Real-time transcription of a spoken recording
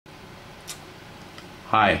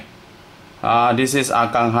Hi, this is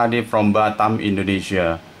Akang Hadi from Batam,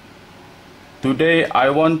 Indonesia. Today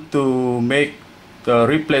I want to make the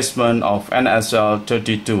replacement of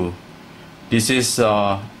NSL32. This is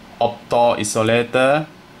opto isolator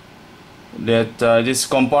that this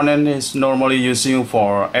component is normally using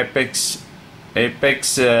for APEX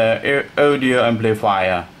Audio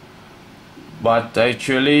Amplifier, but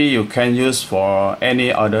actually you can use for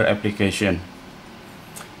any other application.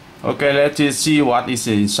 Okay, let's see what is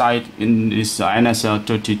inside in this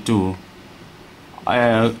NSL32.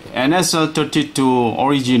 NSL32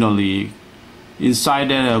 originally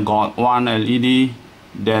inside there got one LED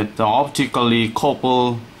that optically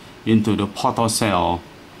coupled into the photocell.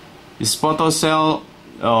 This photocell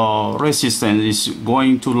resistance is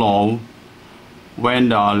going too low when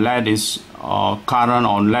the LED is current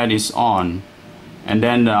on LED is on, and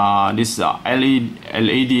then this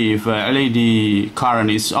LED if LED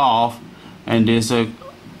current is off, and there's a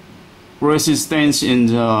resistance in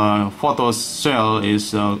the photocell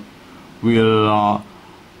is will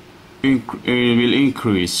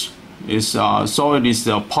increase. So this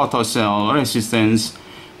photocell resistance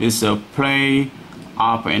is play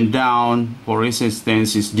up and down for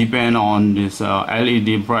resistance is depend on this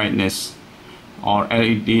LED brightness or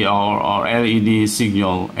LED or LED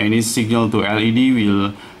signal. Any signal to LED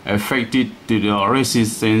will affect it to the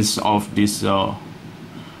resistance of this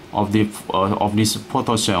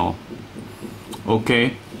photocell.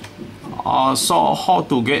 Okay, so how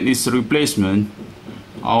to get this replacement?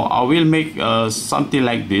 I will make something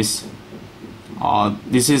like this.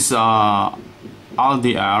 This is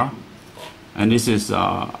LDR, and this is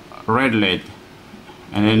red LED,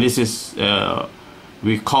 and then this is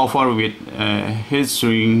we cover with heat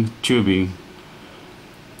shrink tubing.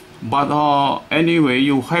 But anyway,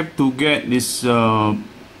 you have to get this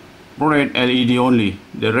red LED only,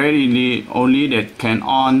 the red LED only that can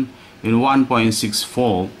on in 1.6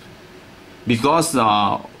 volt, because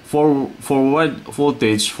forward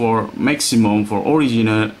voltage for maximum for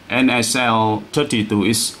original NSL32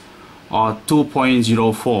 is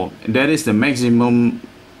 2.04. That is the maximum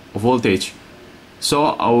voltage.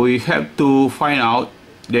 So we have to find out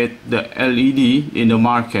that the LED in the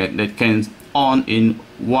market that can on in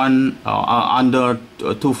under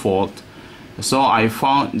 2 volt. So I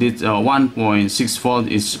found that 1.6 volt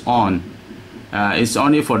is on. It's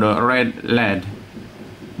only for the red LED,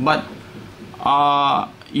 but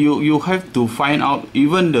you have to find out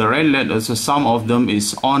even the red LED. Also, some of them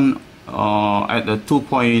is on at the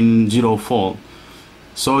 2.0 volt.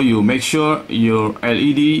 So you make sure your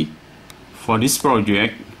LED for this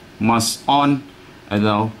project must on at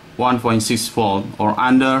the 1.6 volt or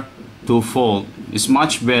under 2 volt. It's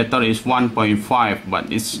much better. It's 1.5,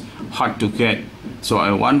 but it's hard to get. So a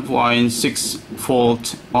 1.6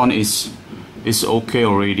 volt on is okay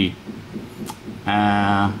already.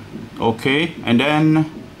 Okay, and then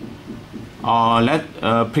let's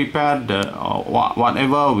prepare the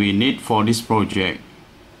whatever we need for this project.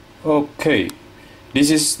 Okay, this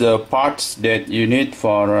is the parts that you need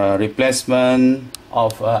for replacement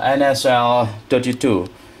of NSL32.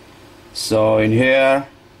 So in here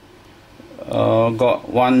got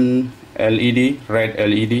one LED, red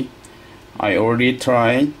LED. I already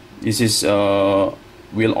tried. This is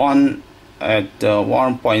will on at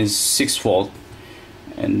 1.6 volt,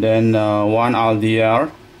 and then one LDR.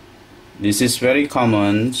 This is very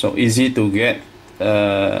common, so easy to get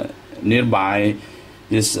nearby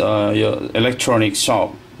this your electronic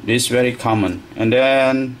shop. This is very common. And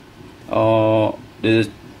then the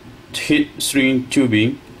heat shrink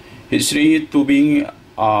tubing. Heat shrink tubing,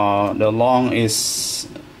 the long is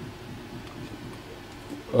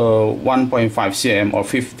 1.5 cm or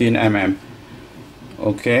 15 mm.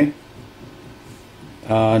 Okay.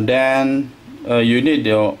 Then you need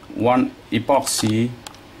the one epoxy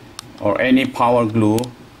or any power glue,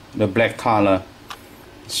 the black color.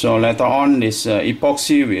 So later on, this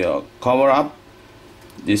epoxy will cover up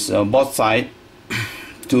this both sides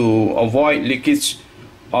to avoid leakage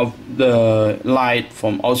of the light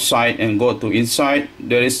from outside and go to inside.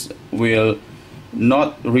 There is will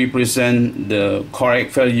not represent the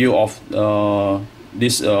correct value of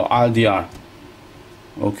this LDR.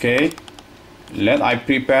 Okay, I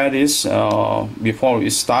prepare this before we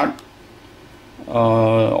start.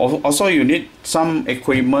 Also you need some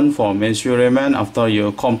equipment for measurement after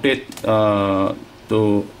you complete to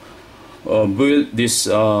build this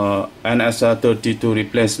NSL32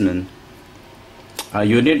 replacement.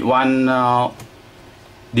 You need one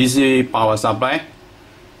DC power supply,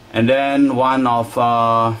 and then one of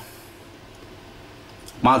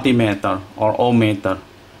multimeter or ohmmeter.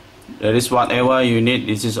 That is whatever you need.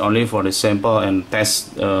 This is only for the sample and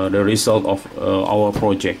test the result of our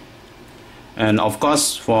project. And of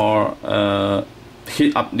course, for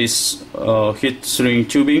heat up this heat shrink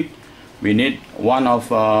tubing, we need one of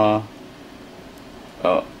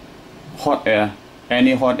hot air.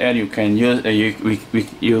 Any hot air you can use.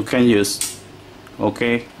 You can use.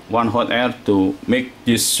 Okay, one hot air to make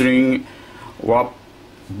this string wrap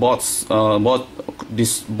both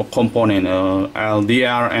this component,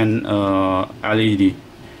 LDR and LED.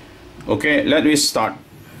 Okay, let me start.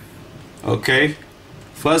 Okay,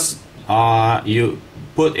 first you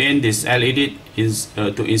put in this LED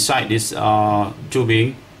to inside this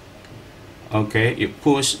tubing. Okay, you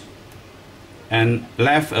push and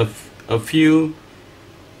left a few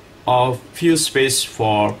space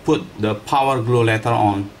for put the power glue later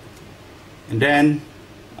on, and then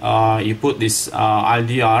you put this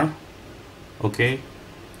LDR. Okay,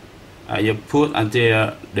 you put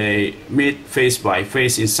until they meet face by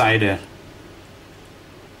face inside there.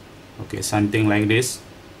 Okay, something like this.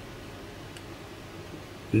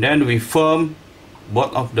 And then we firm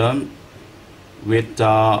both of them with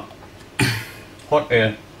hot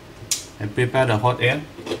air. And prepare the hot air.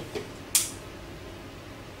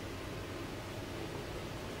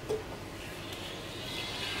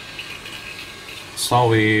 So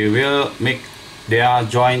we will make their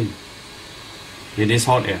joint with this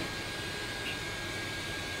hot air.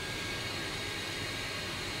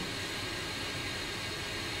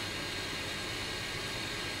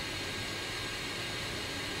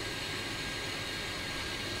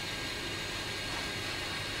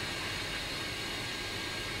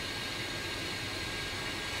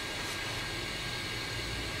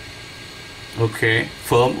 Okay,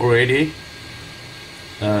 firm already.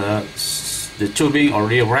 The tubing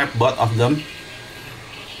already wrapped both of them.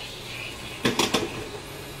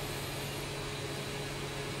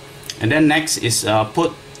 And then next is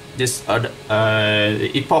put this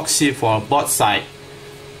epoxy for both sides.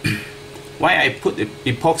 Why I put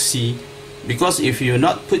epoxy? Because if you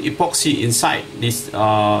not put epoxy inside this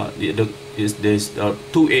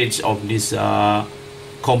two edge of this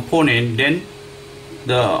component, then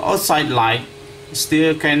the outside light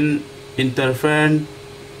still can interfere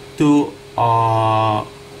to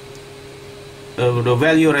the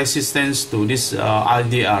value resistance to this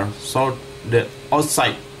LDR, so the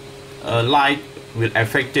outside light will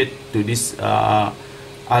affect it to this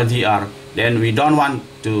LDR. Then we don't want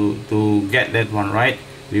to get that one, right?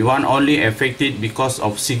 We want only affected because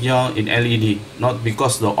of signal in LED, not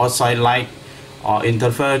because the outside light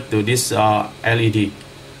interfere to this LED.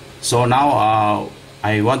 So now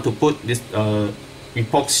I want to put this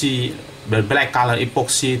epoxy, the black color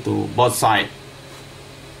epoxy, to both sides.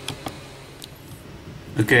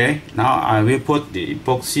 Okay, now I will put the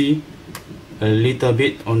epoxy a little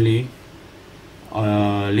bit only,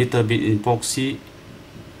 little bit epoxy.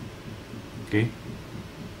 Okay,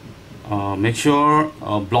 make sure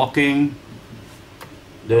blocking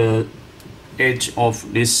the edge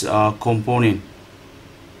of this component.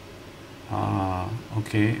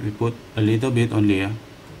 Okay, we put a little bit only. Yeah.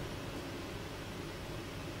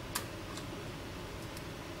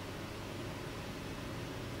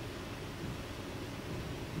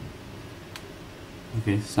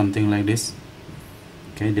 Okay, something like this.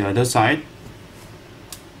 Okay, the other side.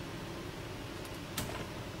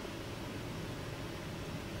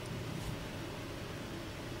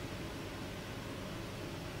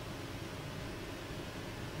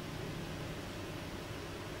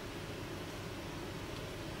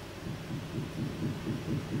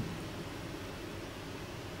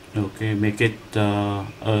 Okay, make it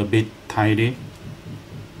a bit tidy.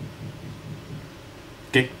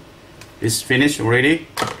 Okay, it's finished already.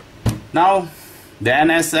 Now the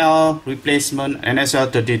NSL replacement,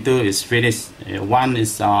 NSL32, is finished. One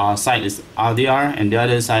is side is LDR and the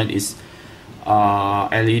other side is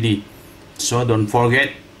LED. So don't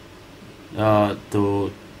forget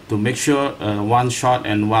to make sure one short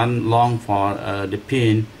and one long for the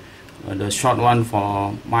pin. The short one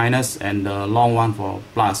for minus and the long one for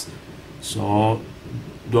plus. So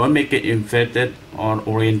don't make it inverted or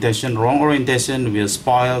orientation. Wrong orientation will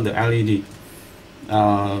spoil the LED.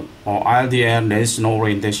 Or LDR, there is no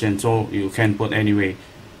orientation, so you can put anyway.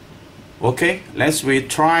 Okay, let's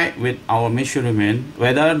try with our measurement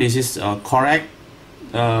whether this is correct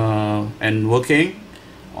and working,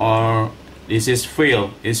 or this is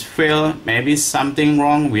fail. It's fail. Maybe something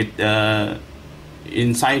wrong with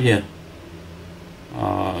inside here.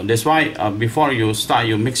 That's why before you start,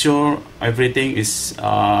 you make sure everything is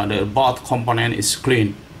the both component is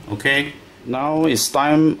clean. Okay, now it's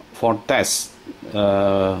time for test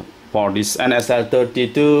for this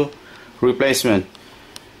NSL32 replacement.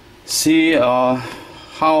 See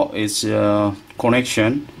how it's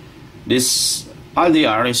connection. This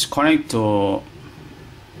LDR is connected to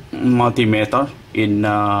multimeter in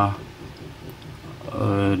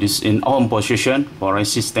this in ohm position for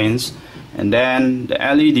resistance, and then the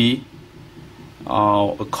LED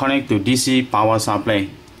connect to DC power supply.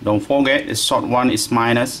 Don't forget the short one is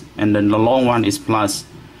minus and then the long one is plus.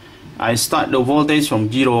 I start the voltage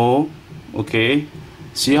from 0. Okay,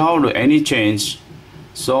 see how the any change.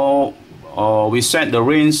 So we set the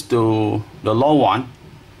range to the low one.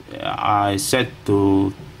 I set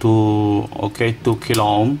to 2 kilo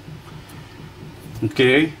ohm.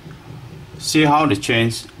 Okay, see how the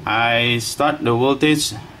change. I start the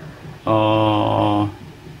voltage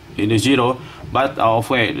in the 0, but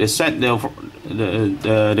wait, they set the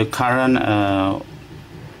current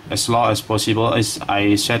as low as possible. Is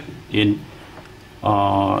I set in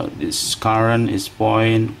this current is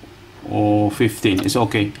 0.15. It's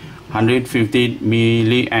okay, 150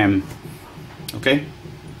 milliamp. Okay,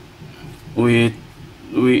 we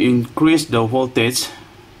increase the voltage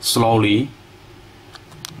slowly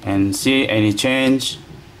and see any change.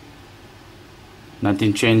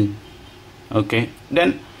 Nothing change. Okay,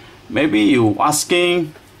 then maybe you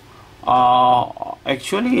asking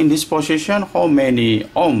actually in this position how many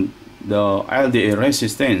ohm the LDA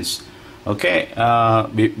resistance. Okay,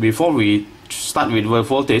 before we start with the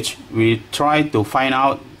voltage, we try to find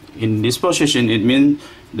out in this position. It means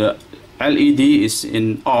the LED is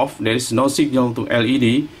in off. There is no signal to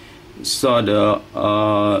LED, so the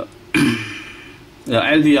the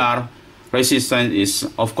LDR resistance is,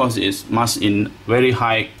 of course, is much in very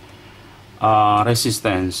high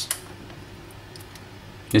resistance.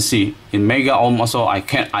 You see in mega ohm also I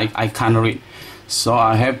can't read, so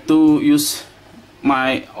I have to use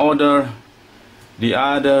my the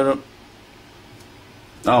other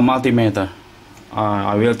multimeter.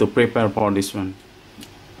 I will to prepare for this one.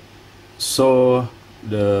 So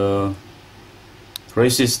the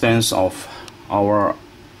resistance of our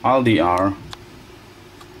LDR,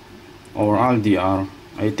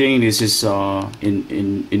 I think this is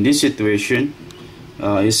in this situation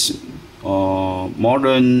is more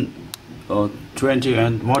than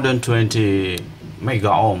 20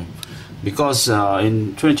 mega ohm, because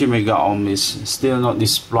in 20 mega ohm is still not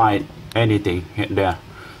displayed anything there.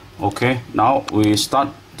 Okay, now we start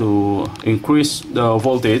to increase the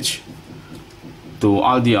voltage to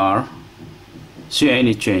LDR. See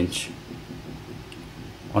any change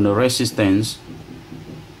on the resistance.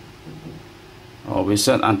 We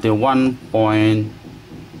set until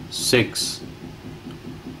 1.6.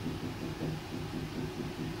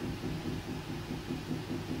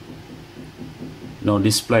 No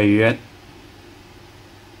display yet.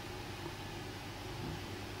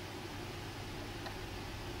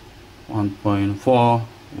 1.4,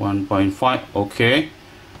 1.5. Okay,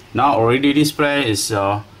 now already display is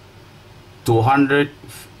 200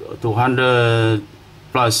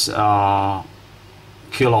 plus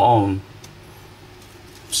kilo ohm.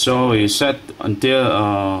 So we set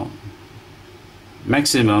until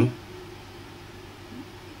maximum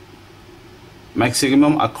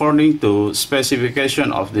according to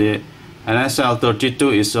specification of the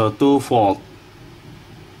NSL32 is 2 volt.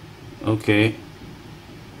 Okay,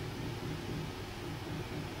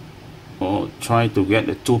 try to get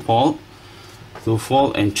the 2 volt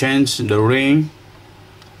and change the ring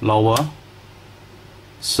lower.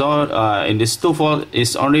 So in this 2 volt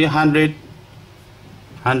is only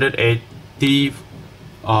 180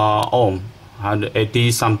 ohm,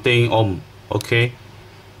 180 something ohm. Okay,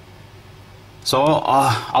 so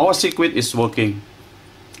our circuit is working.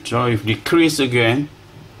 So if decrease again,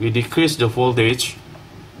 we decrease the voltage.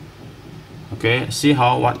 Okay, see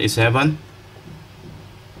how what is happen.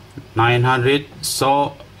 900.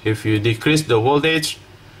 So if you decrease the voltage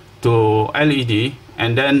to LED,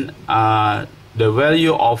 and then the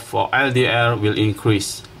value of LDR will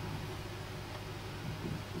increase.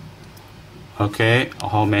 Okay,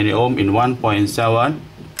 how many ohm in 1.7?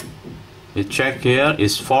 We check here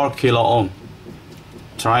is 4 kilo ohm.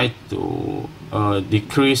 Try to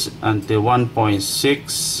decrease until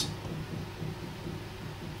 1.6.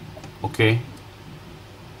 Okay,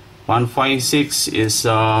 1.6 is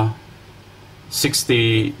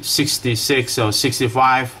 66 or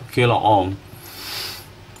 65 kilo ohm.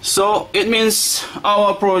 So it means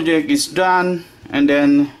our project is done, and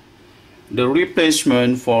then the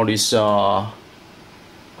replacement for this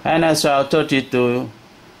NSL32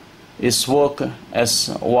 is work as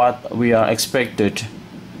what we are expected.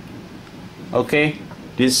 Okay,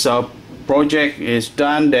 this project is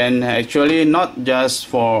done. Then actually not just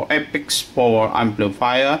for APEX Power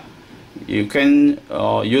Amplifier, you can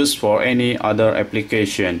use for any other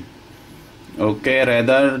application. Okay,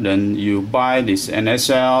 rather than you buy this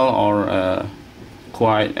NSL or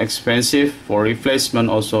quite expensive, for replacement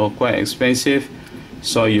also quite expensive,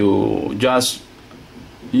 so you just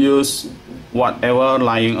use whatever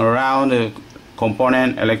lying around the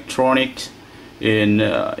component electronics in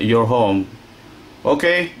your home.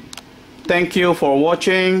 Okay, thank you for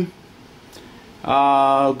watching.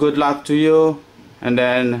 Good luck to you, and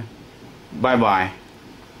then bye bye.